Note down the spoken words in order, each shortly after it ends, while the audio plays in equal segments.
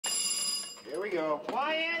Here we go.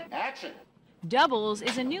 Quiet. Action. Doubles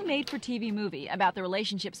is a new made-for-TV movie about the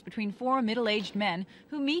relationships between four middle-aged men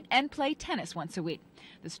who meet and play tennis once a week.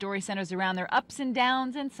 The story centers around their ups and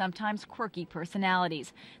downs and sometimes quirky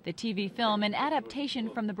personalities. The TV film, an adaptation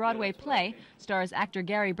from the Broadway play, stars actor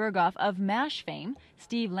Gary Burghoff of MASH fame,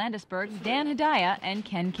 Steve Landesberg, Dan Hedaya, and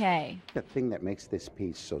Ken Kay. The thing that makes this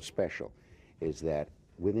piece so special is that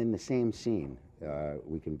within the same scene,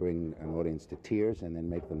 we can bring an audience to tears and then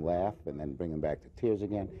make them laugh and then bring them back to tears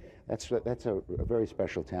again. That's a very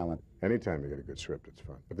special talent. Anytime you get a good script, it's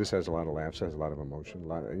fun. But this has a lot of laughs, has a lot of emotion,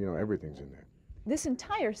 everything's in there. This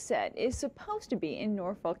entire set is supposed to be in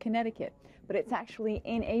Norfolk, Connecticut, but it's actually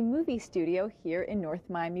in a movie studio here in North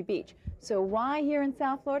Miami Beach. So why here in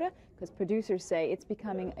South Florida? Because producers say it's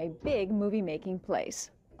becoming a big movie-making place.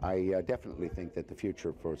 I definitely think that the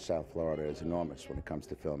future for South Florida is enormous when it comes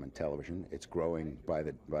to film and television. It's growing by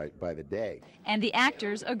the day. And the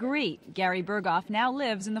actors agree. Gary Burghoff now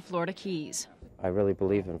lives in the Florida Keys. I really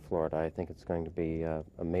believe in Florida. I think it's going to be a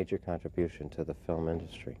major contribution to the film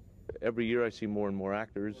industry. Every year I see more and more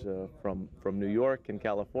actors from New York and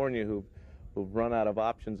California who've run out of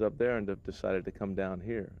options up there and have decided to come down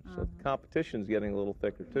here. So the competition's getting a little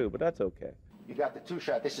thicker too, but that's okay. You got the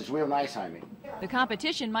two-shot. This is real nice, Jaime. The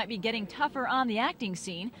competition might be getting tougher on the acting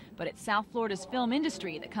scene, but it's South Florida's film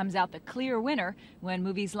industry that comes out the clear winner when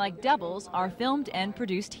movies like Doubles are filmed and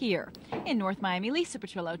produced here. In North Miami, Lisa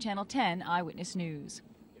Petrillo, Channel 10 Eyewitness News.